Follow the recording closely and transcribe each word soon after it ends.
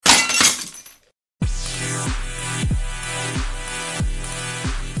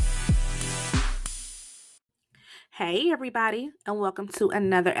Hey, everybody, and welcome to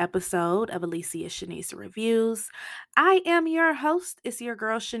another episode of Alicia Shanice Reviews. I am your host. It's your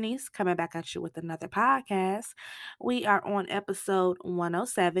girl Shanice coming back at you with another podcast. We are on episode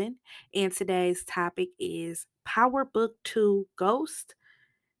 107, and today's topic is Power Book 2 Ghost,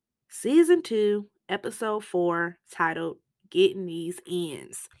 Season 2, Episode 4, titled Getting These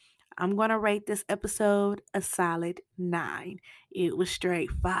Ends. I'm going to rate this episode a solid 9. It was straight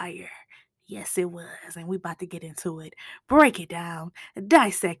fire. Yes, it was. And we about to get into it. Break it down,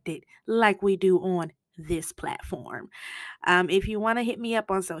 dissect it like we do on this platform. If you want to hit me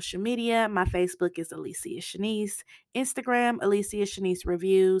up on social media, my Facebook is Alicia Shanice, Instagram, Alicia Shanice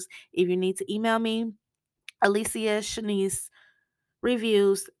Reviews. If you need to email me, Alicia Shanice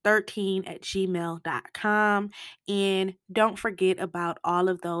reviews13 at gmail.com. And don't forget about all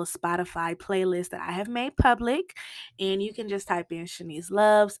of those Spotify playlists that I have made public. And you can just type in Shanice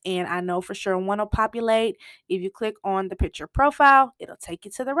Loves, and I know for sure one will populate. If you click on the picture profile, it'll take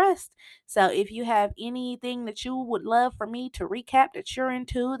you to the rest. So if you have anything that you would love for me to recap that you're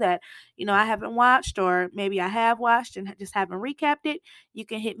into that, I haven't watched, or maybe I have watched and just haven't recapped it, you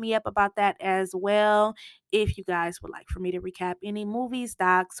can hit me up about that as well if you guys would like for me to recap any movies,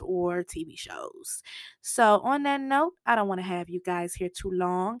 docs, or TV shows. So, on that note, I don't want to have you guys here too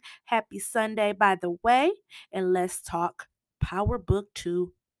long. Happy Sunday, by the way, and let's talk Power Book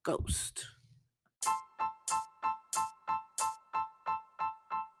 2 Ghost.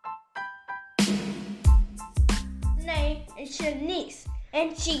 Name is Shanice,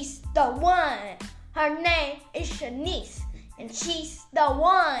 and she's the one. Her name is Shanice, and she's the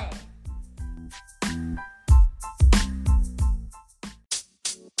one.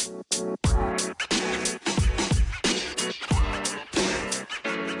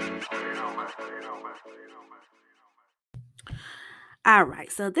 All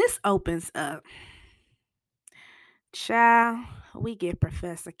right, so this opens up. Child, we get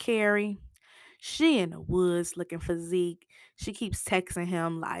Professor Carrie. She in the woods looking for Zeke. She keeps texting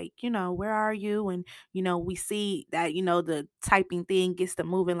him like, where are you? And, we see that, the typing thing gets to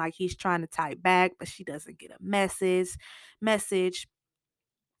moving like he's trying to type back, but she doesn't get a message.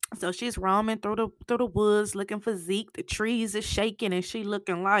 So she's roaming through the woods looking for Zeke. The trees is shaking and she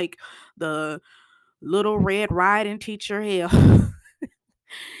looking like the little red riding teacher hell.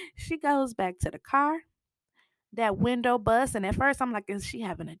 She goes back to the car, that window bust, and at first I'm like, is she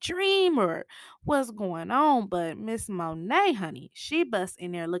having a dream or what's going on? But Miss Monet, honey, she busts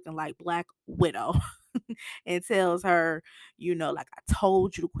in there looking like Black Widow and tells her, like, I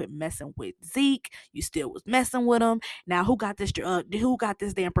told you to quit messing with Zeke. You still was messing with him. Now who got this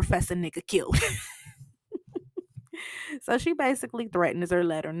damn professor nigga killed? So she basically threatens her,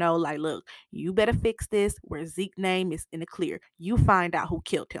 let her know, like, look, you better fix this where Zeke's name is in the clear. You find out who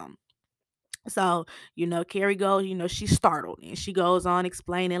killed him. So, Carrie goes, she's startled and she goes on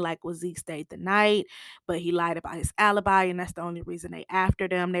explaining like well, Zeke stayed the night, but he lied about his alibi, and that's the only reason they after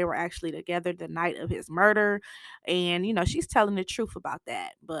them. They were actually together the night of his murder. And, she's telling the truth about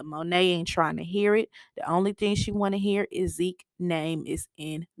that. But Monet ain't trying to hear it. The only thing she wanna hear is Zeke's name is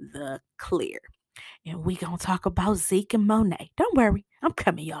in the clear. And we gonna talk about Zeke and Monet. Don't worry. I'm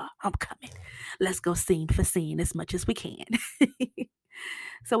coming, y'all. I'm coming. Let's go scene for scene as much as we can.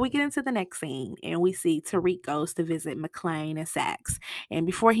 So we get into the next scene and we see Tariq goes to visit McLean and Sachs. And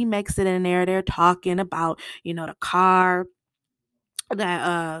before he makes it in there, they're talking about, the car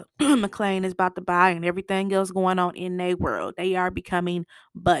that McLean is about to buy and everything else going on in their world. They are becoming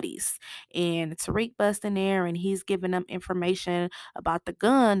buddies. And Tariq busts in there and he's giving them information about the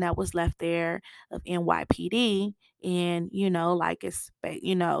gun that was left there of NYPD. And,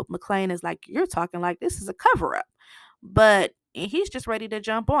 McLean is like, you're talking like this is a cover up. But and he's just ready to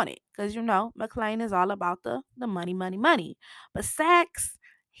jump on it because McLean is all about the money, money, money. But Sax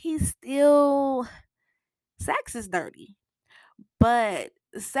is dirty. But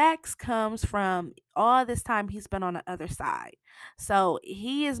Sax comes from all this time he's been on the other side. So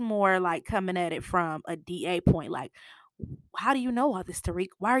he is more like coming at it from a DA point, like, how do you know all this, Tariq?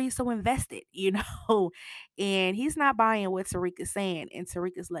 Why are you so invested? And he's not buying what Tariq is saying. And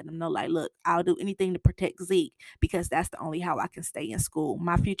Tariq is letting him know, like, look, I'll do anything to protect Zeke because that's the only how I can stay in school.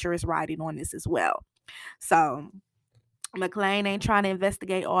 My future is riding on this as well. So McLean ain't trying to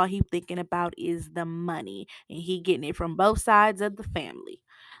investigate. All he thinking about is the money. And he getting it from both sides of the family.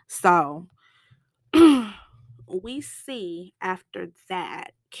 So we see after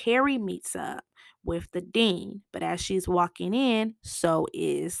that, Carrie meets up with the dean, but as she's walking in, so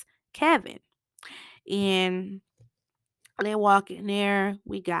is Kevin. And they walk in there.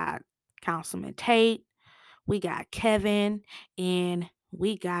 We got Councilman Tate, we got Kevin, and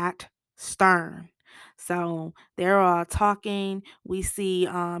we got Stern. So they're all talking. We see,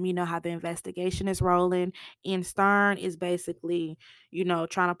 how the investigation is rolling. And Stern is basically,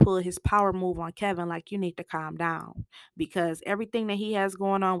 trying to pull his power move on Kevin, like, you need to calm down because everything that he has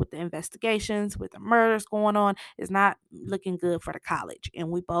going on with the investigations, with the murders going on, is not looking good for the college. And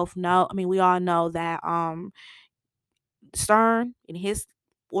we both know, I mean, we all know that Stern and his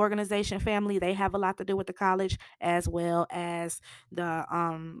organization family, they have a lot to do with the college as well as the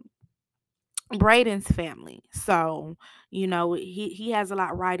Braden's family. So, he has a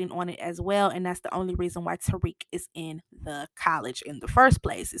lot riding on it as well. And that's the only reason why Tariq is in the college in the first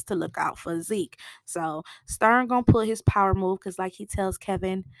place, is to look out for Zeke. So Stern gonna pull his power move because like he tells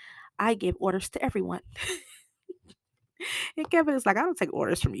Kevin, I give orders to everyone. And Kevin is like, I don't take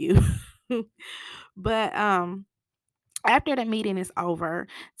orders from you. But after the meeting is over,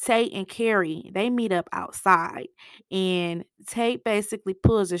 Tate and Carrie, they meet up outside, and Tate basically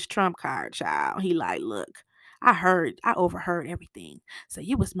pulls his trump card, child. He like, look, I overheard everything. So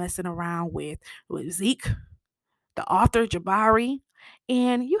you was messing around with Zeke, the author Jabari,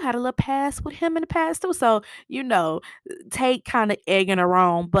 and you had a little past with him in the past too. So, Tate kind of egging her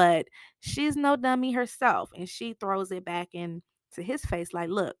on, but she's no dummy herself. And she throws it back into his face like,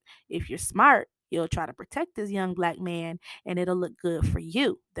 look, if you're smart, you'll try to protect this young black man and it'll look good for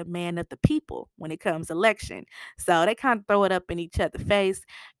you, the man of the people, when it comes election. So they kind of throw it up in each other's face.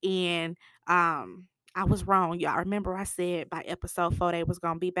 And I was wrong, y'all. Remember I said by episode 4 they was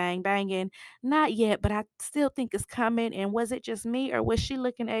gonna be bang banging. Not yet, but I still think it's coming. And was it just me, or was she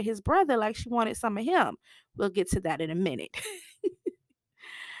looking at his brother like she wanted some of him? We'll get to that in a minute.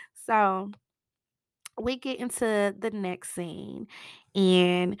 So we get into the next scene,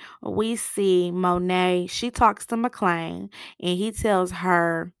 and we see Monet. She talks to McLean, and he tells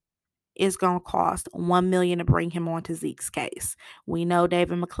her it's gonna cost 1 million to bring him onto Zeke's case. We know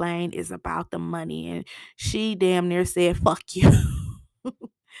David McLean is about the money, and she damn near said, "Fuck you."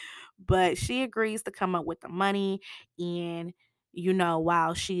 But she agrees to come up with the money. And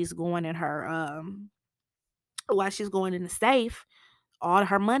while she's going in her while she's going in the safe, all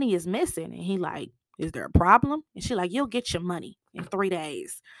her money is missing. And he like, is there a problem? And she like, you'll get your money in 3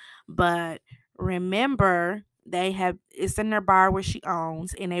 days. But remember, it's in their bar where she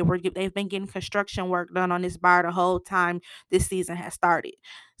owns, and they've been getting construction work done on this bar the whole time this season has started.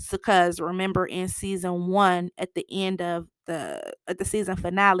 So because remember in season 1, at the end of the season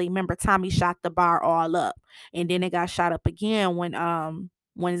finale, remember Tommy shot the bar all up, and then it got shot up again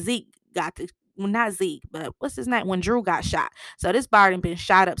when Zeke got to, well, not Zeke, but what's his name, when Drew got shot. So this bar had been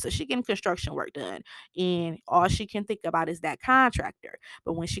shot up, so she getting construction work done, and all she can think about is that contractor.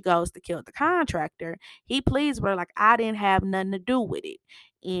 But when she goes to kill the contractor, he pleads with her like, I didn't have nothing to do with it.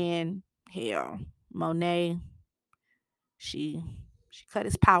 And hell, Monet, she she cut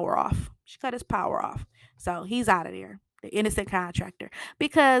his power off. She cut his power off. So he's out of there, the innocent contractor.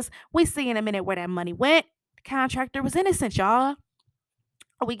 Because we see in a minute where that money went. The contractor was innocent, y'all.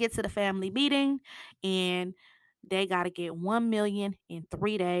 We get to the family meeting, and they got to get 1 million in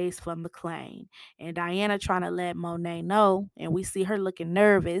 3 days from McLean. And Diana trying to let Monet know, and we see her looking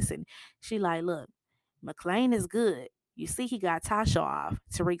nervous, and she like, look, McLean is good. You see, he got Tasha off,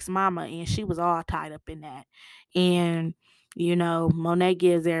 Tariq's mama, and she was all tied up in that. And Monet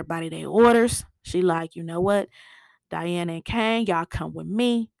gives everybody their orders. She like, you know what, Diana and Kane, y'all come with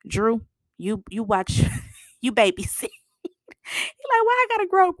me. Drew, you watch, you babysit. He like, why I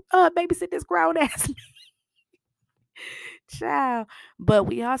gotta babysit this grown ass child? But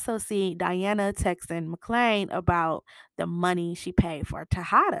we also see Diana texting McLean about the money she paid for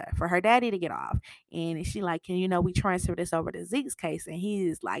Tahada for her daddy to get off. And she like, can we transfer this over to Zeke's case? And he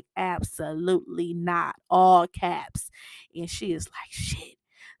is like, absolutely not, all caps. And she is like, shit.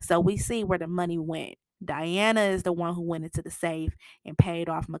 So we see where the money went. Diana is the one who went into the safe and paid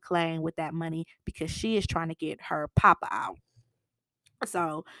off McLean with that money because she is trying to get her papa out.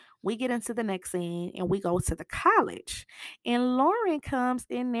 So we get into the next scene, and we go to the college. And Lauren comes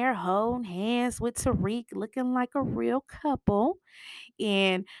in there holding hands with Tariq, looking like a real couple.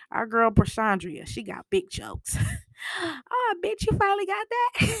 And our girl Brashandria, she got big jokes. Oh, bitch, you finally got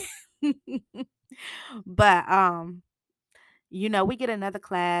that. But we get another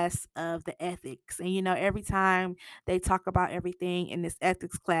class of the ethics. And, every time they talk about everything in this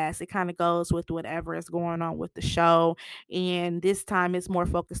ethics class, it kind of goes with whatever is going on with the show. And this time it's more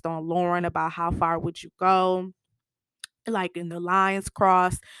focused on Lauren about how far would you go, like in the lines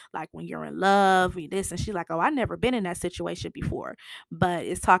cross, like when you're in love and this. And she's like, oh, I never been in that situation before. But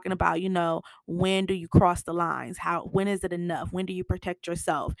it's talking about, when do you cross the lines, when is it enough, when do you protect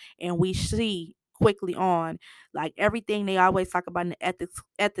yourself? And we see quickly on. Like everything they always talk about in the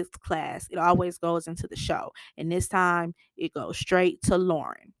ethics class, it always goes into the show. And this time it goes straight to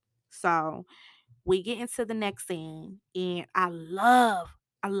Lauren. So we get into the next scene, and I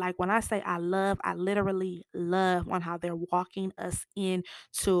like when I say I love, I literally love on how they're walking us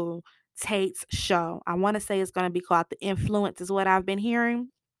into Tate's show. I want to say it's going to be called The Influence, is what I've been hearing.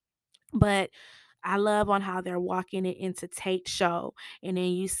 But I love on how they're walking it into Tate's show. And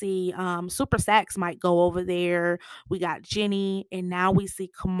then you see Super Sax might go over there. We got Jenny. And now we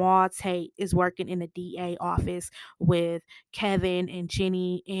see Kamal Tate is working in the DA office with Kevin and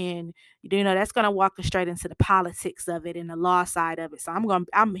Jenny. And that's gonna walk us straight into the politics of it and the law side of it. So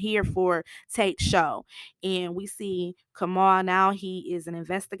I'm here for Tate's show. And we see Kamal now, he is an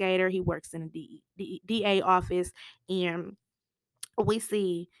investigator. He works in the DA office. And we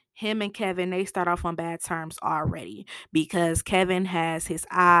see him and Kevin, they start off on bad terms already because Kevin has his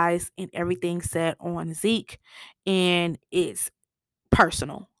eyes and everything set on Zeke, and it's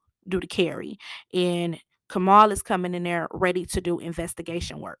personal due to Carrie. And Kamal is coming in there ready to do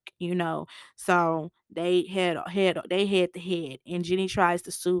investigation work. So they head to head, and Jenny tries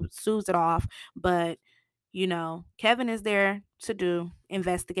to soothe it off, but Kevin is there to do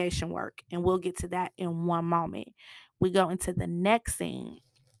investigation work, and we'll get to that in one moment. We go into the next scene.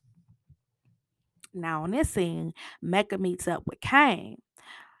 Now, in this scene, Mecca meets up with Kane,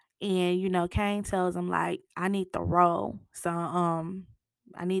 and Kane tells him like, I need the role. So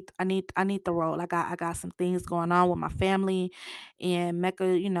I need the role. I got some things going on with my family. And Mecca,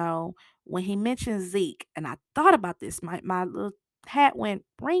 when he mentioned Zeke, and I thought about this, my little hat went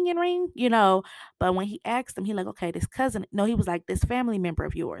ring and ring. But when he asked him, he like, okay, this cousin, no, he was like, this family member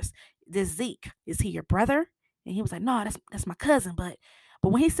of yours, this Zeke, is he your brother? And he was like, no, that's my cousin. But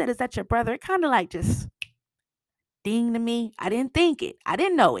when he said, is that your brother? It kind of like just ding to me. I didn't think it. I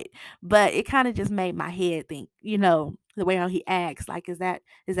didn't know it. But it kind of just made my head think, the way how he acts, like, is that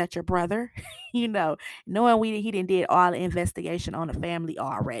your brother? Knowing he didn't did all the investigation on the family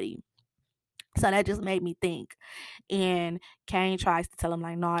already. So that just made me think. And Kane tries to tell him,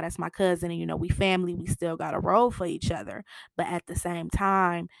 like, no, that's my cousin. And, we family, we still got a role for each other. But at the same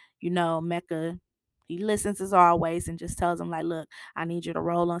time, Mecca, he listens as always and just tells him, like, look, I need you to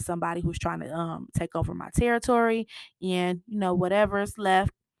roll on somebody who's trying to take over my territory. And, whatever's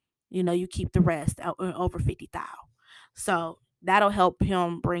left, you keep the rest out over 50,000. So that'll help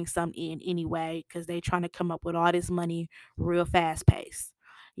him bring some in anyway, because they trying to come up with all this money real fast pace.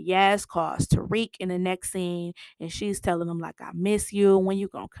 Yaz calls Tariq in the next scene, and she's telling him like, I miss you. When you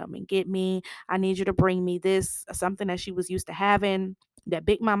gonna come and get me? I need you to bring me this, something that she was used to having, that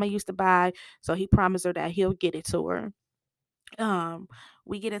Big Mama used to buy. So he promised her that he'll get it to her. um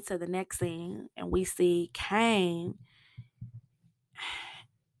we get into the next scene, and we see Kane.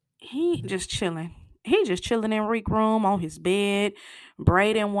 He just chilling. He just chilling in Rick room on his bed.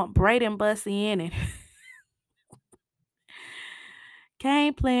 Braden busts in, and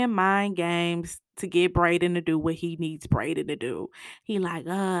Kane playing mind games to get Braden to do what he needs Braden to do. He like,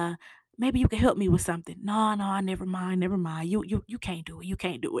 maybe you can help me with something. No, never mind, never mind. You can't do it. You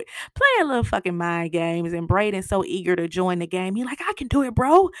can't do it. Playing little fucking mind games, and Braden's so eager to join the game. He like, I can do it,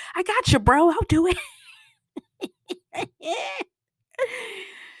 bro. I got you, bro. I'll do it.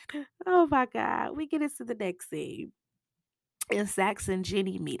 Oh my god. We get into the next scene. It's Sax and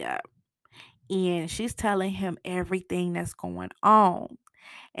Jenny meet up, and she's telling him everything that's going on.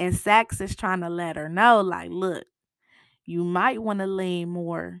 And Sax is trying to let her know, like, look, you might want to lean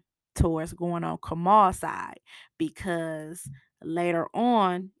more towards going on Kamal's side, because later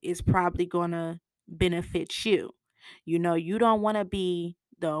on it's probably going to benefit you. You don't want to be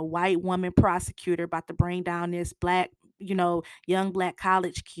the white woman prosecutor about to bring down this black, young black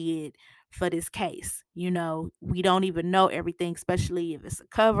college kid for this case. We don't even know everything, especially if it's a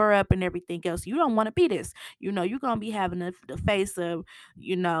cover up and everything else. You don't want to be this. You're going to be having the face of,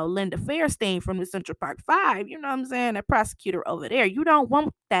 Linda Fairstein from the Central Park Five. You know what I'm saying? That prosecutor over there. You don't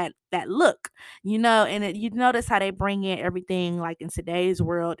want that look, and you notice how they bring in everything like in today's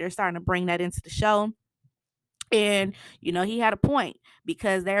world. They're starting to bring that into the show. And he had a point,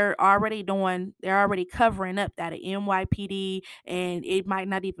 because they're already covering up that at NYPD, and it might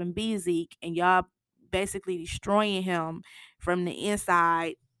not even be Zeke, and y'all basically destroying him from the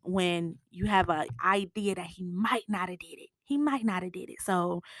inside, when you have an idea that he might not have did it. He might not have did it.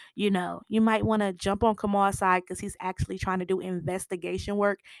 So, you might want to jump on Kamal's side, because he's actually trying to do investigation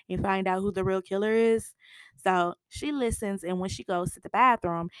work and find out who the real killer is. So she listens, and when she goes to the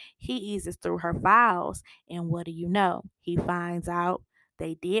bathroom, he eases through her files, and what do you know? He finds out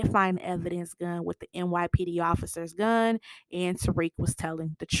they did find the evidence gun with the NYPD officer's gun, and Tariq was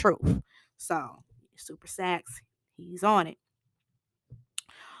telling the truth. So super sacks. He's on it.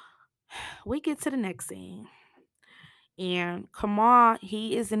 We get to the next scene. And Kamal,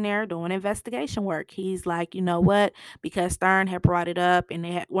 he is in there doing investigation work. He's like, you know what? Because Stern had brought it up,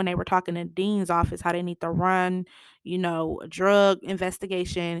 and when they were talking in Dean's office, how they need to run, a drug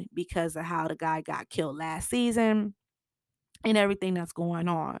investigation because of how the guy got killed last season and everything that's going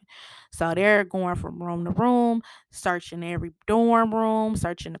on. So they're going from room to room, searching every dorm room,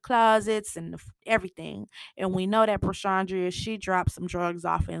 searching the closets and everything. And we know that Prashandria, she dropped some drugs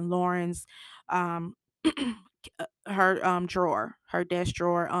off in Lauren's um her drawer, her desk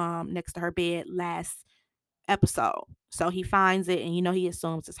drawer next to her bed last episode. So he finds it, and he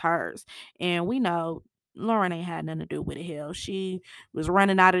assumes it's hers. And we know Lauren ain't had nothing to do with it. Hell, she was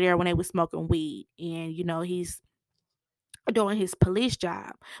running out of there when they was smoking weed, and he's doing his police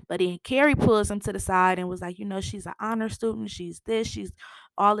job. But then Carrie pulls him to the side and was like, she's an honor student. She's this, she's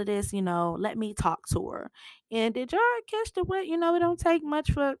all of this, let me talk to her. And did y'all catch the what? It don't take much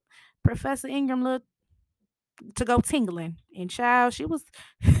for Professor Ingram to go tingling. And child, she was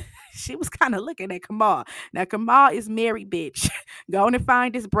she was kind of looking at Kamal. Now Kamal is married, bitch. Go on and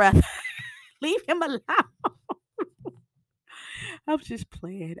find his brother. Leave him alone. I'm just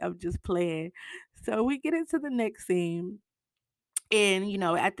playing. I'm just playing. So we get into the next scene. And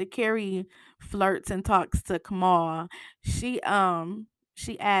after Carrie flirts and talks to Kamal, she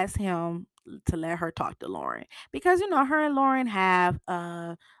asks him to let her talk to Lauren because her and Lauren have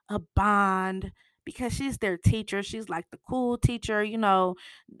a bond because she's their teacher. She's like the cool teacher.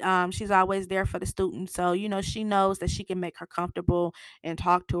 She's always there for the students. So she knows that she can make her comfortable and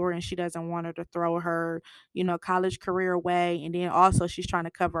talk to her, and she doesn't want her to throw her college career away. And then also she's trying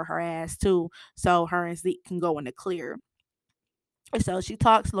to cover her ass too, so her and Zeke can go in the clear. So she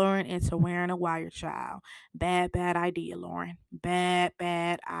talks Lauren into wearing a wire, child. Bad, bad idea, Lauren. Bad,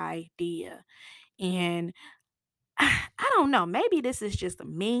 bad idea. And I don't know, maybe this is just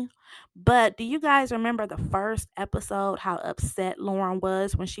me, but do you guys remember the first episode how upset Lauren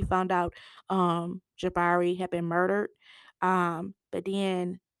was when she found out Jabari had been murdered? But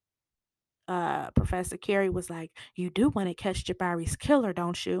then Professor Carey was like, "You do want to catch Jabari's killer,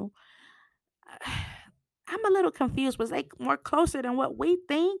 don't you?" I'm a little confused. Was they more closer than what we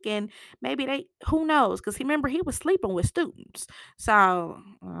think? And maybe who knows? Because remember, he was sleeping with students. So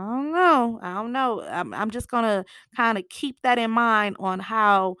I don't know. I don't know. I'm just going to kind of keep that in mind on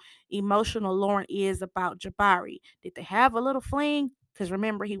how emotional Lauren is about Jabari. Did they have a little fling? Because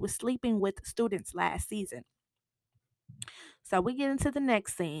remember, he was sleeping with students last season. So we get into the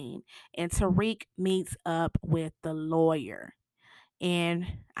next scene, and Tariq meets up with the lawyer. And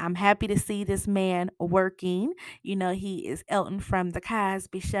I'm happy to see this man working. He is Elton from The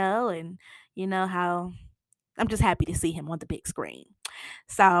Cosby Show, and how I'm just happy to see him on the big screen.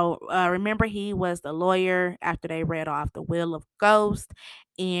 So remember, he was the lawyer after they read off the Will of Ghost,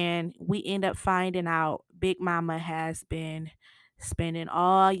 and we end up finding out Big Mama has been spending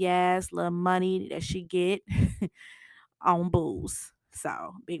all Yas little money that she get on booze.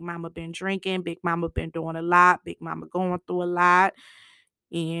 So Big Mama been drinking, Big Mama been doing a lot, Big Mama going through a lot,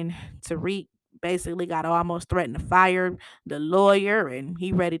 and Tariq basically got almost threatened to fire the lawyer, and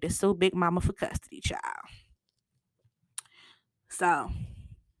he ready to sue Big Mama for custody, child. So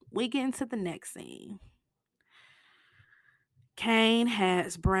we get into the next scene. Kane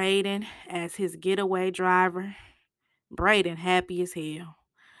has Braden as his getaway driver. Braden happy as hell.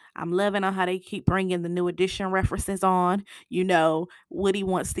 I'm loving on how they keep bringing the new edition references on. Woody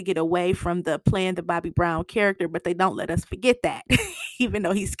wants to get away from the playing the Bobby Brown character, but they don't let us forget that, even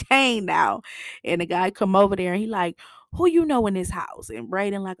though he's Kane now. And the guy come over there and he like, who in this house? And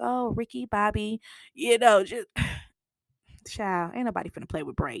Braden like, oh, Ricky, Bobby, just child, ain't nobody finna play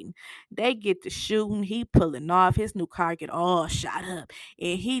with Braden. They get to shooting, he pulling off, his new car get all shot up,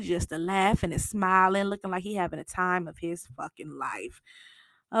 and he just a laughing and smiling, looking like he having a time of his fucking life.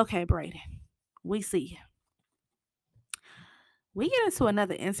 Okay, Braden, we see you. We get into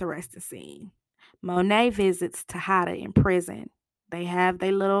another interesting scene. Monet visits Tejada in prison. They have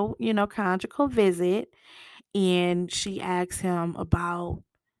their little, conjugal visit, and she asks him about,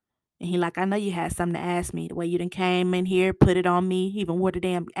 and he like, I know you had something to ask me. The way you done came in here, put it on me, even wore the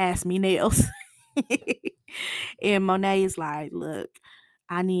damn ask me nails. And Monet is like, look,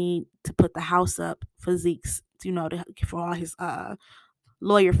 I need to put the house up for Zeke's, for all his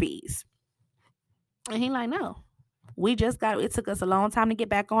lawyer fees. And he like, no. We just got it took us a long time to get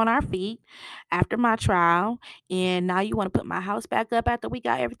back on our feet after my trial. And now you want to put my house back up after we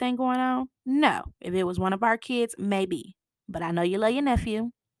got everything going on? No. If it was one of our kids, maybe. But I know you love your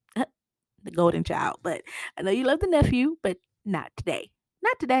nephew, the golden child. But I know you love the nephew, but not today.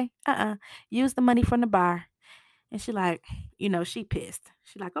 Not today. Use the money from the bar. And she like, she pissed.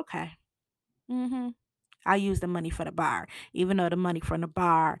 She like, okay. Mm-hmm. I use the money for the bar, even though the money from the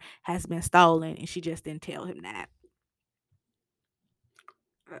bar has been stolen, and she just didn't tell him that.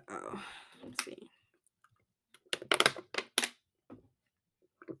 Uh-oh. Let's see.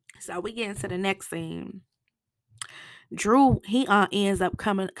 So we get into the next scene. Drew, he ends up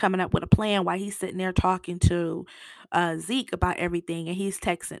coming up with a plan while he's sitting there talking to Zeke about everything, and he's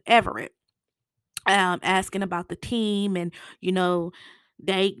texting Everett, asking about the team, and you know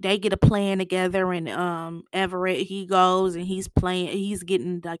they get a plan together, and Everett, he goes and he's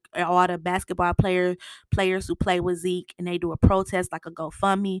getting like all the basketball players who play with Zeke, and they do a protest like a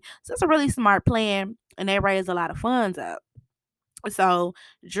GoFundMe. So it's a really smart plan, and they raise a lot of funds up. So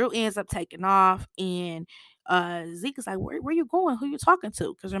Drew ends up taking off, and Zeke is like, where you going? Who you talking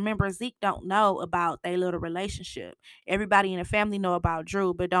to? Because remember, Zeke don't know about their little relationship. Everybody in the family know about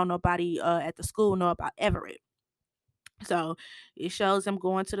Drew, but don't nobody at the school know about Everett. So it shows them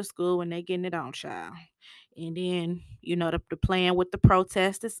going to the school and they getting it on, child. And then, the plan with the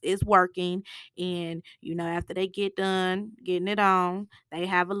protest is working. And, after they get done getting it on, they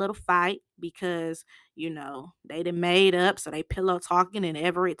have a little fight because, they done made up. So they pillow talking, and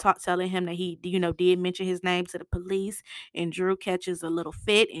Everett telling him that he, did mention his name to the police. And Drew catches a little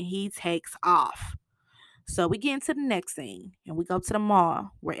fit and he takes off. So we get into the next scene and we go to the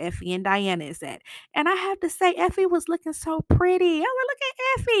mall where Effie and Diana is at. And I have to say, Effie was looking so pretty. I was like, look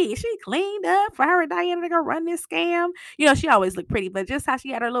at Effie. She cleaned up for her and Diana to go run this scam. She always looked pretty, but just how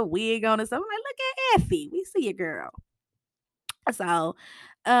she had her little wig on and stuff. I'm like, look at Effie. We see you, girl. So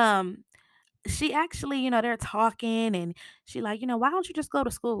um she actually, they're talking, and she like, why don't you just go to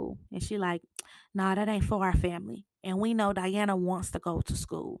school? And she like, nah, that ain't for our family. And we know Diana wants to go to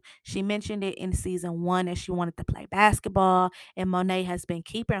school. She mentioned it in season one that she wanted to play basketball, and Monet has been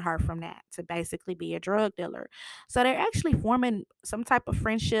keeping her from that to basically be a drug dealer. So they're actually forming some type of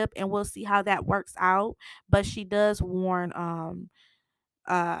friendship, and we'll see how that works out. But she does warn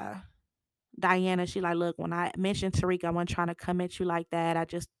uh Diana, she like, look, when I mentioned Tariq, I wasn't trying to come at you like that. I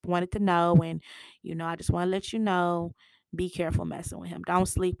just wanted to know. And, I just want to let you know, be careful messing with him. Don't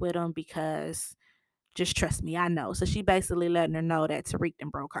sleep with him because just trust me, I know. So she basically letting her know that Tariq done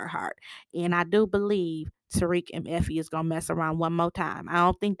broke her heart. And I do believe Tariq and Effie is going to mess around one more time. I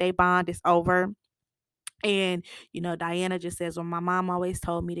don't think they bond is over. And, Diana just says, well, my mom always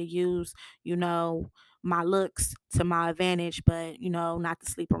told me to use, my looks to my advantage, but, not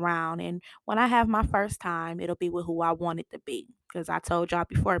to sleep around. And when I have my first time, it'll be with who I want it to be. Because I told y'all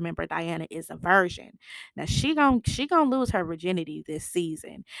before, remember, Diana is a virgin. Now she gonna lose her virginity this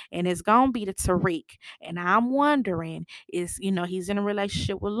season. And it's gonna be to Tariq. And I'm wondering, he's in a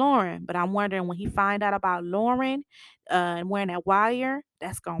relationship with Lauren, but I'm wondering when he find out about Lauren and wearing that wire,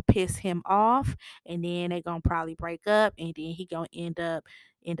 that's gonna piss him off, and then they gonna probably break up, and then he gonna end up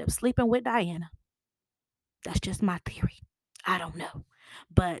sleeping with Diana. That's just my theory. I don't know,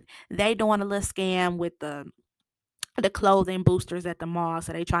 but they doing a little scam with the clothing boosters at the mall,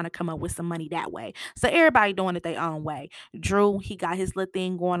 so they trying to come up with some money that way. So everybody doing it their own way. Drew, he got his little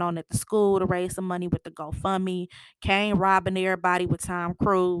thing going on at the school to raise some money with the GoFundMe. Kane robbing everybody with Tom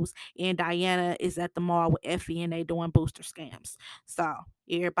Cruise, and Diana is at the mall with Effie, and they doing booster scams. So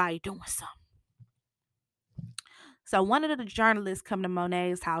everybody doing something. So one of the journalists come to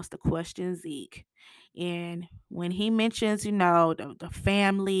Monet's house to question Zeke. And when he mentions, the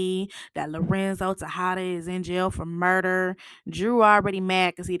family, that Lorenzo Tejada is in jail for murder, Drew already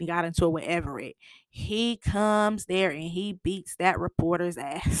mad because he done got into it with Everett. He comes there and he beats that reporter's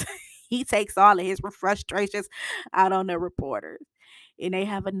ass. He takes all of his frustrations out on the reporters. And they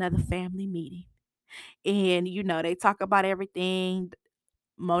have another family meeting. And, they talk about everything.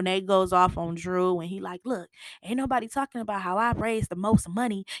 Monet goes off on Drew and he like, look, ain't nobody talking about how I raised the most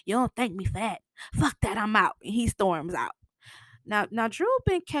money. You don't thank me for that. Fuck that, I'm out. And he storms out. Now Drew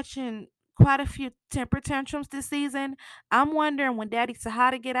been catching quite a few temper tantrums this season. I'm wondering when Daddy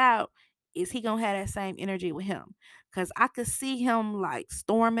Tejada get out, is he gonna have that same energy with him? Cause I could see him like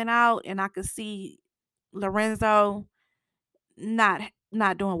storming out, and I could see Lorenzo not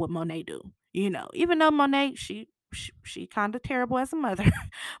doing what Monet do. Even though Monet she kind of terrible as a mother,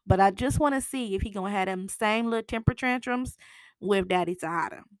 but I just want to see if he gonna have them same little temper tantrums with Daddy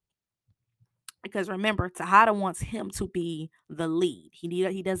Tejada. Because remember, Tejada wants him to be the lead. He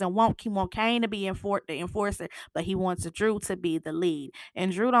want Kane to be the enforcer, but he wants Drew to be the lead.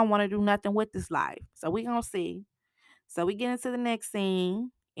 And Drew don't want to do nothing with this life. So we gonna see. So we get into the next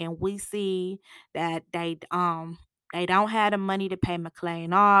scene, and we see that they don't have the money to pay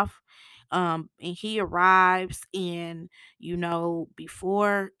McLean off. And he arrives, and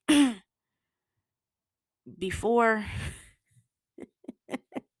before before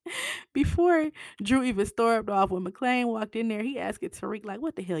before Drew even stormed off, when McClain walked in there, he asked Tariq, like,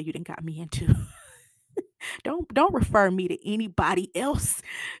 what the hell you done got me into? Don't refer me to anybody else.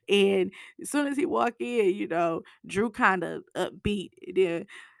 And as soon as he walked in, Drew kind of upbeat. Then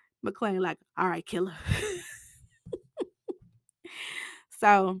McClain like, all right, killer.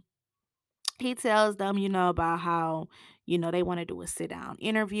 So he tells them, about how, they want to do a sit down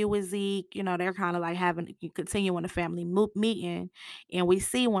interview with Zeke. They're kind of like continuing the family meeting. And we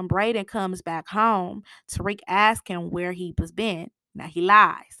see when Braden comes back home, Tariq asks him where he was been. Now he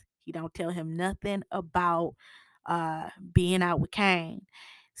lies. He don't tell him nothing about being out with Kane.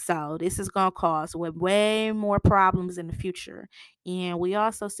 So this is gonna cause way more problems in the future. And we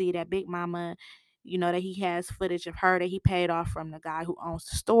also see that Big Mama, that he has footage of her that he paid off from the guy who owns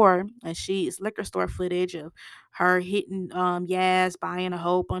the store, and she is liquor store footage of her hitting Yaz, buying a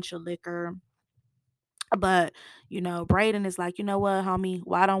whole bunch of liquor. But Braden is like, you know what, homie,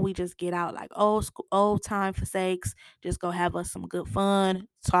 why don't we just get out like old school, old time for sakes? Just go have us some good fun.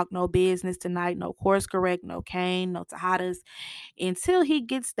 Talk no business tonight. No course correct. No Kane. No Tejadas. Until he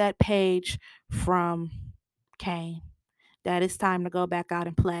gets that page from Kane that it's time to go back out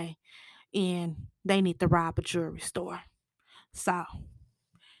and play, and they need to rob a jewelry store. So,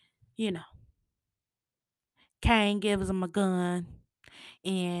 you know, Kane gives them a gun,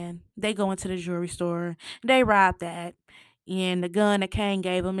 and they go into the jewelry store. They rob that. And the gun that Kane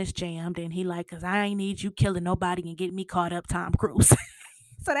gave him is jammed. And he like, cause I ain't need you killing nobody and getting me caught up, Tom Cruise.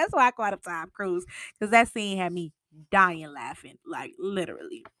 So that's why I caught up Tom Cruise. Cause that scene had me dying laughing. Like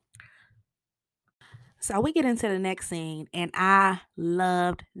literally. So we get into the next scene, and I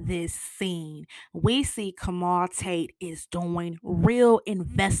loved this scene. We see Kamal Tate is doing real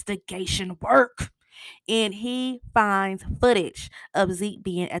investigation work, and he finds footage of Zeke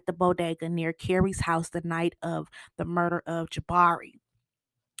being at the bodega near Carrie's house the night of the murder of Jabari.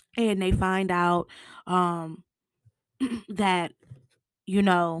 And they find out um, that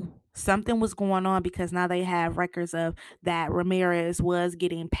something was going on, because now they have records of that Ramirez was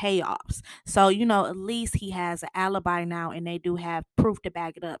getting payoffs. So, at least he has an alibi now, and they do have proof to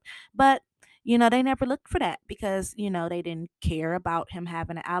back it up. But, they never looked for that, because, they didn't care about him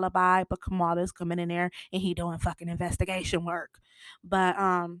having an alibi. But Kamala's coming in there and he doing fucking investigation work. But,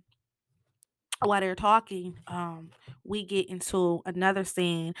 while they're talking, we get into another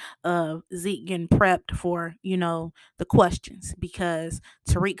scene of Zeke getting prepped for, the questions, because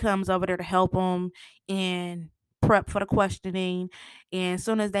Tariq comes over there to help him and prep for the questioning. And as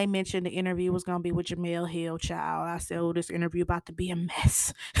soon as they mentioned the interview was gonna be with Jamel Hill, child, I said, oh, this interview about to be a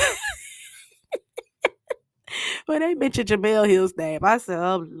mess. When they mentioned Jamel Hill's name, I said,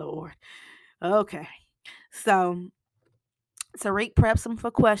 oh Lord. Okay. So Tariq preps him for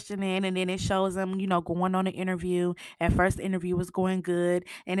questioning, and then it shows him, going on an interview. At first, the interview was going good,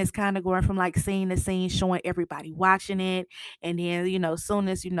 and it's kind of going from like scene to scene, showing everybody watching it. And then, soon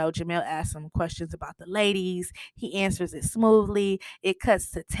as, Jamel asks him questions about the ladies, he answers it smoothly. It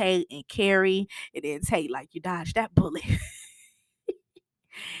cuts to Tate and Carrie, and then Tate, like, you dodged that bullet.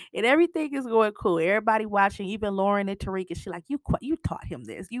 And everything is going cool. Everybody watching, even Lauren and Tariq, and she like, you taught him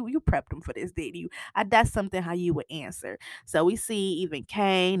this. You prepped him for this, didn't you? That's something how you would answer. So we see even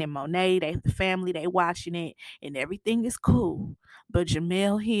Kane and Monet, the family, they watching it, and everything is cool. But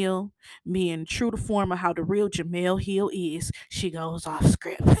Jamel Hill, being true to form of how the real Jamel Hill is, she goes off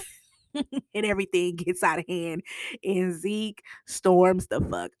script. And everything gets out of hand. And Zeke storms the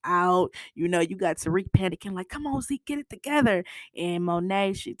fuck out. You got Tariq panicking, like, come on, Zeke, get it together. And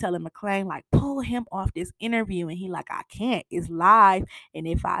Monet, she telling McClain, like, pull him off this interview. And he like, I can't. It's live. And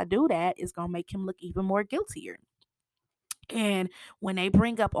if I do that, it's gonna make him look even more guiltier. And when they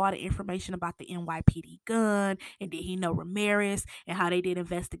bring up all the information about the NYPD gun, and did he know Ramirez, and how they did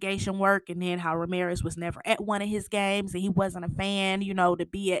investigation work, and then how Ramirez was never at one of his games and he wasn't a fan, to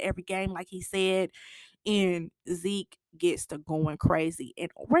be at every game like he said, and Zeke gets to going crazy. And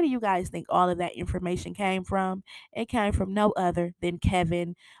where do you guys think all of that information came from? It came from no other than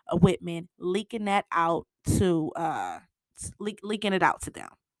Kevin Whitman leaking that out to leaking it out to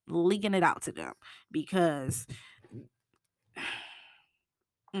them. Leaking it out to them because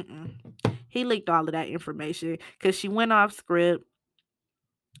mm-mm. He leaked all of that information because she went off script,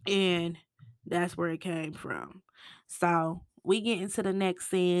 and that's where it came from. So we get into the next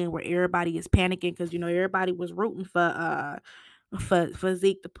scene where everybody is panicking because everybody was rooting for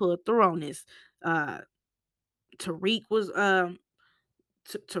Zeke to pull through on this. Uh Tariq was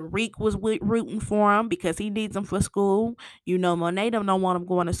Tariq was rooting for him because he needs him for school. Monet don't want him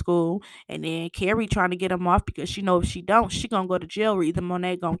going to school, and then Carrie trying to get him off because she know if she don't, she gonna go to jail or either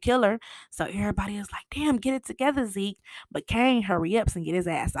Monet gonna kill her. So everybody is like, "Damn, get it together, Zeke." But Kane hurry up and get his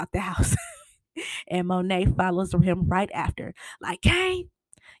ass out the house, and Monet follows him right after. Like, Kane,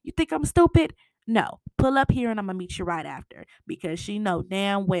 you think I'm stupid? No, pull up here and I'm gonna meet you right after because she know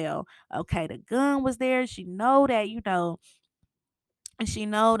damn well. Okay, the gun was there. She know that and she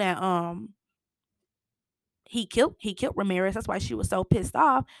know that he killed Ramirez. That's why she was so pissed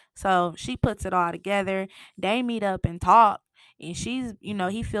off. So she puts it all together. They meet up and talk, and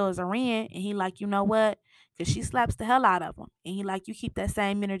he feels her in, and he like, you know what? Because she slaps the hell out of him, and he like, you keep that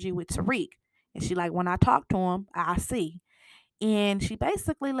same energy with Tariq, and she like, when I talk to him, I see, and she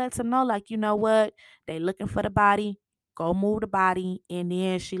basically lets him know like, you know what? They looking for the body. Go move the body, and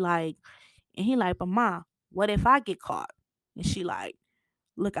then she like, and he like, but ma, what if I get caught? And she like,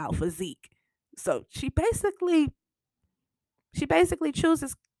 look out for Zeke. So she basically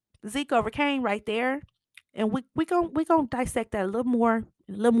chooses Zeke over Kane right there. And we gonna dissect that a little more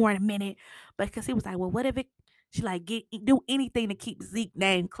in a minute. Because he was like, well, what if it she like do anything to keep Zeke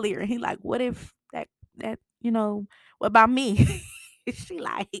name clear? And he like, what if what about me? She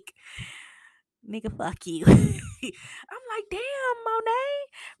like, nigga, fuck you. I'm like, damn, Monet.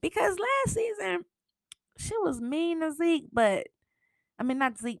 Because last season she was mean to Zeke, but I mean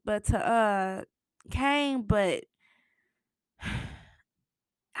not Zeke, but to Kane, but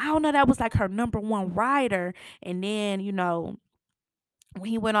I don't know, that was like her number one rider. And then, when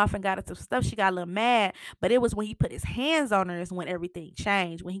he went off and got into stuff, she got a little mad. But it was when he put his hands on her is when everything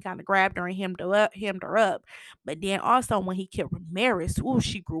changed. When he kind of grabbed her and hemmed her up. But then also when he killed Ramirez, ooh,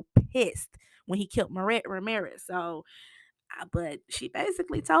 she grew pissed when he killed Ramirez. So, but she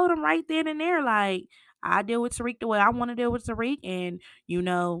basically told him right then and there, like, I deal with Tariq the way I want to deal with Tariq, and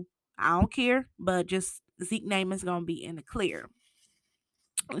I don't care, but just Zeke name is gonna be in the clear.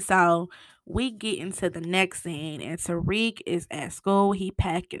 So we get into the next scene, and Tariq is at school. He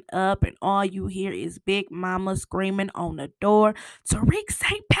packing up, and all you hear is Big Mama screaming on the door, "Tariq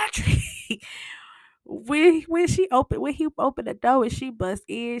St. Patrick!" When he opened the door and she bust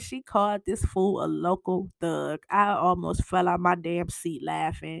in, she called this fool a local thug. I almost fell out my damn seat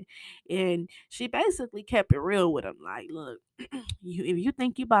laughing, and she basically kept it real with him. Like, look, if you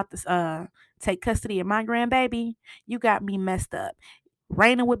think you about to take custody of my grandbaby, you got me messed up.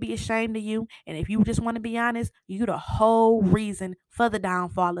 Raina would be ashamed of you, and if you just want to be honest, you the whole reason for the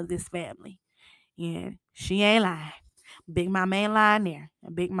downfall of this family. And she ain't lying. Big Mama ain't lying there.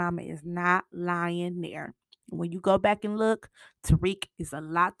 And Big Mama is not lying there. When you go back and look, Tariq is a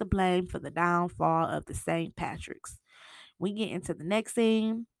lot to blame for the downfall of the St. Patrick's. We get into the next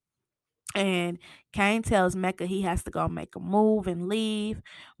scene, and Kane tells Mecca he has to go make a move and leave.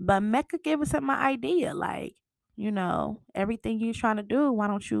 But Mecca gives him an idea like, everything you're trying to do, why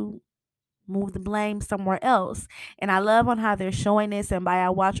don't you move the blame somewhere else? And I love on how they're showing this. And by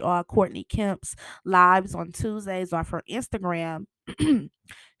I watch all Courtney Kemp's lives on Tuesdays off her Instagram.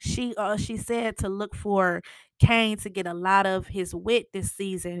 She said to look for Kane to get a lot of his wit this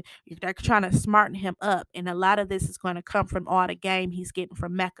season. They're trying to smarten him up, and a lot of this is going to come from all the game he's getting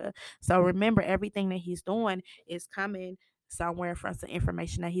from Mecca. So remember, everything that he's doing is coming somewhere from some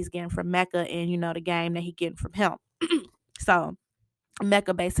information that he's getting from Mecca, and the game that he's getting from him. So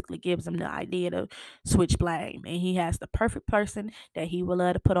Mecca basically gives him the idea to switch blame, and he has the perfect person that he will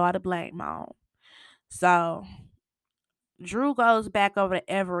love to put all the blame on. So Drew goes back over to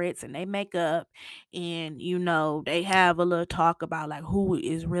Everett's and they make up, and they have a little talk about like who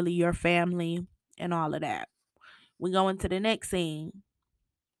is really your family and all of that. We go into the next scene.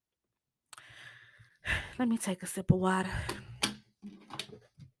 Let me take a sip of water.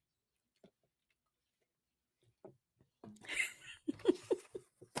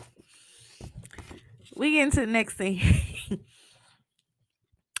 We get into the next scene.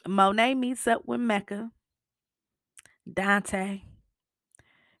 Monet meets up with Mecca, Dante,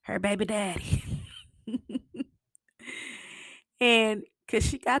 her baby daddy. And cuz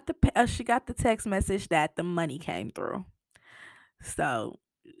she got the text message that the money came through. So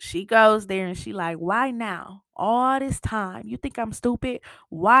she goes there and she like, why now? All this time. You think I'm stupid?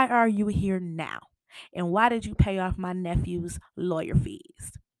 Why are you here now? And why did you pay off my nephew's lawyer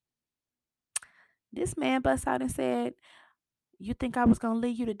fees? This man busts out and said, you think I was gonna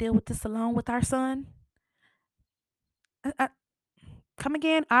leave you to deal with this alone with our son? Come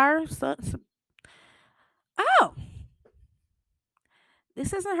again, our son? Oh,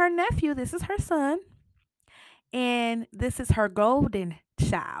 this isn't her nephew. This is her son. And this is her golden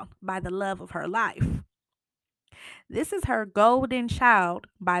child by the love of her life. This is her golden child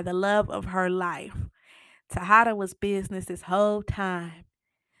by the love of her life. Tahada was business this whole time,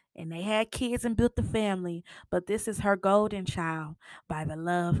 and they had kids and built the family, but this is her golden child by the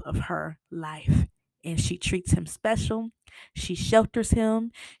love of her life. And she treats him special. She shelters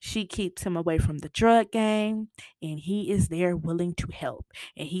him. She keeps him away from the drug game. And he is there willing to help.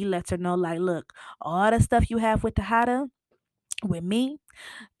 And he lets her know, like, look, all the stuff you have with Tahada, with me,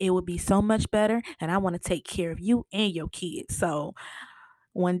 it would be so much better. And I want to take care of you and your kids. So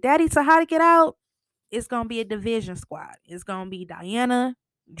when Daddy Tahada get out, it's gonna be a division squad. It's gonna be Diana,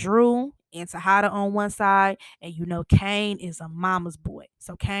 Drew, and Tahada on one side, and you know Kane is a mama's boy.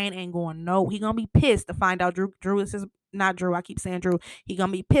 So Kane ain't going no. He gonna be pissed to find out Drew is his not Drew. I keep saying Drew. He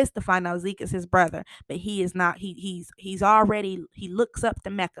gonna be pissed to find out Zeke is his brother, but he is not. He's already he looks up to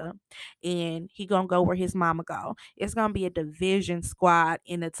Mecca, and he gonna go where his mama go. It's gonna be a division squad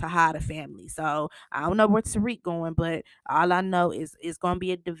in the Tahada family. So I don't know where Tariq going, but all I know is it's gonna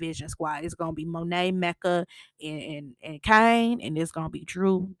be a division squad. It's gonna be Monet, Mecca, and Kane, and it's gonna be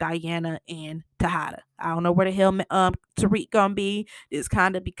Drew, Diana, and Tahada. I don't know where the hell Tariq gonna be. It's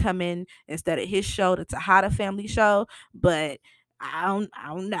kind of becoming instead of his show, the Tahada family show. But I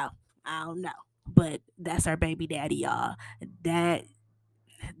don't know. I don't know. But that's our baby daddy, y'all. That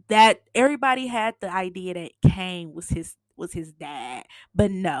that everybody had the idea that Kane was his dad, but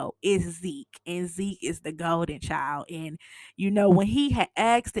no, it's Zeke, and Zeke is the golden child. And you know, when he had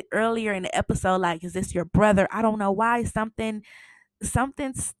asked it earlier in the episode, like, "Is this your brother?" I don't know why something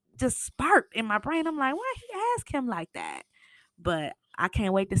just sparked in my brain. I'm like, why he ask him like that? But I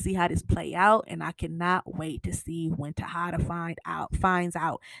can't wait to see how this play out, and I cannot wait to see when Tahada finds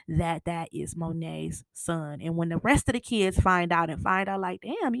out that that is Monet's son, and when the rest of the kids find out like,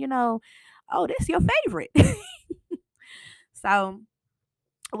 damn, oh, this your favorite. So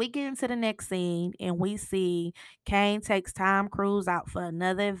we get into the next scene, and we see Kane takes Tom Cruise out for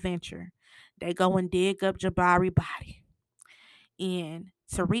another adventure. They go and dig up Jabari body. And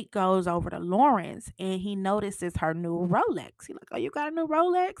Tariq goes over to Lawrence and he notices her new Rolex. He's like, "Oh, you got a new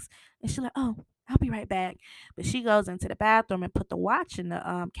Rolex?" And she's like, "Oh, I'll be right back." But she goes into the bathroom and put the watch in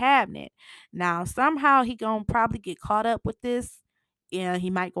the cabinet. Now somehow he gonna probably get caught up with this. Yeah, he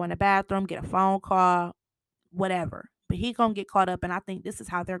might go in the bathroom, get a phone call, whatever. But he gonna get caught up, and I think this is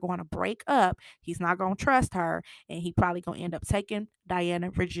how they're gonna break up. He's not gonna trust her, and he probably gonna end up taking Diana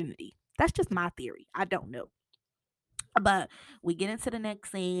virginity. That's just my theory. I don't know. But we get into the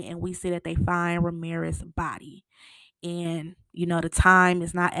next scene and we see that they find Ramirez's body. And the time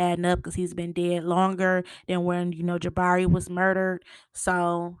is not adding up because he's been dead longer than when Jabari was murdered.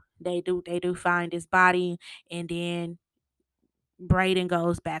 So they do find his body, and then Braden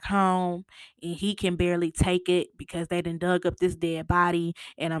goes back home and he can barely take it because they done dug up this dead body.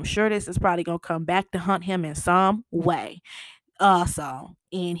 And I'm sure this is probably gonna come back to hunt him in some way also.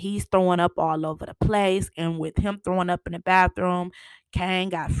 And he's throwing up all over the place. And with him throwing up in the bathroom, Kane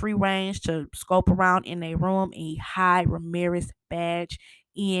got free range to scope around in their room, and he hide Ramirez badge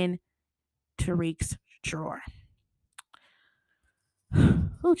in Tariq's drawer.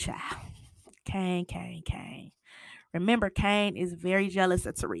 Ooh, child. Kane. Remember, Kane is very jealous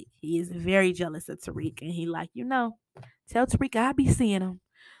of Tariq. He is very jealous of Tariq. And he like, tell Tariq I'll be seeing him.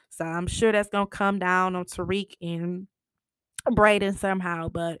 So I'm sure that's gonna come down on Tariq and Braden somehow,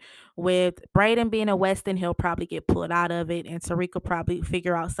 but with Braden being a Weston, he'll probably get pulled out of it, and Tariq will probably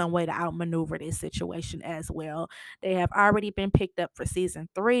figure out some way to outmaneuver this situation as well. They have already been picked up for season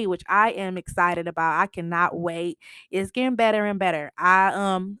 3, which I am excited about. I cannot wait. It's getting better and better.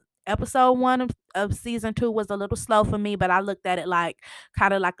 Episode 1 of season 2 was a little slow for me, but I looked at it like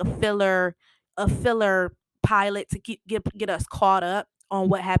kind of like a filler pilot to get us caught up on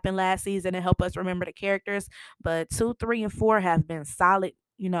what happened last season and help us remember the characters. But 2, 3, and 4 have been solid,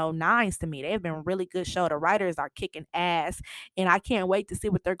 nines to me. They've been really good show. The writers are kicking ass, and I can't wait to see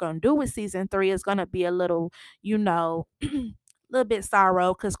what they're gonna do with season 3. It's gonna be a little, little bit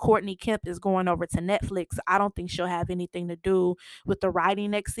sorrow because Courtney Kemp is going over to Netflix. I don't think she'll have anything to do with the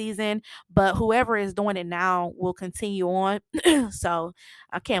writing next season, but whoever is doing it now will continue on. So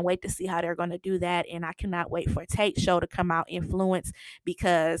I can't wait to see how they're going to do that, and I cannot wait for Tate's show to come out, Influence,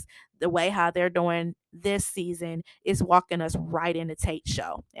 because the way how they're doing this season is walking us right into Tate's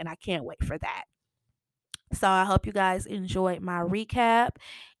show, and I can't wait for that. So I hope you guys enjoyed my recap,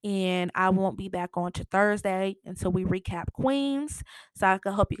 and I won't be back on to Thursday until we recap Queens. So I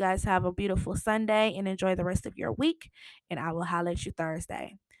hope you guys have a beautiful Sunday and enjoy the rest of your week, and I will holler at you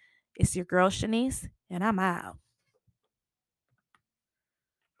Thursday. It's your girl Shanice, and I'm out.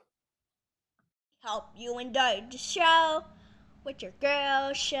 Hope you enjoyed the show with your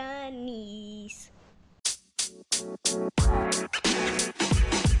girl Shanice.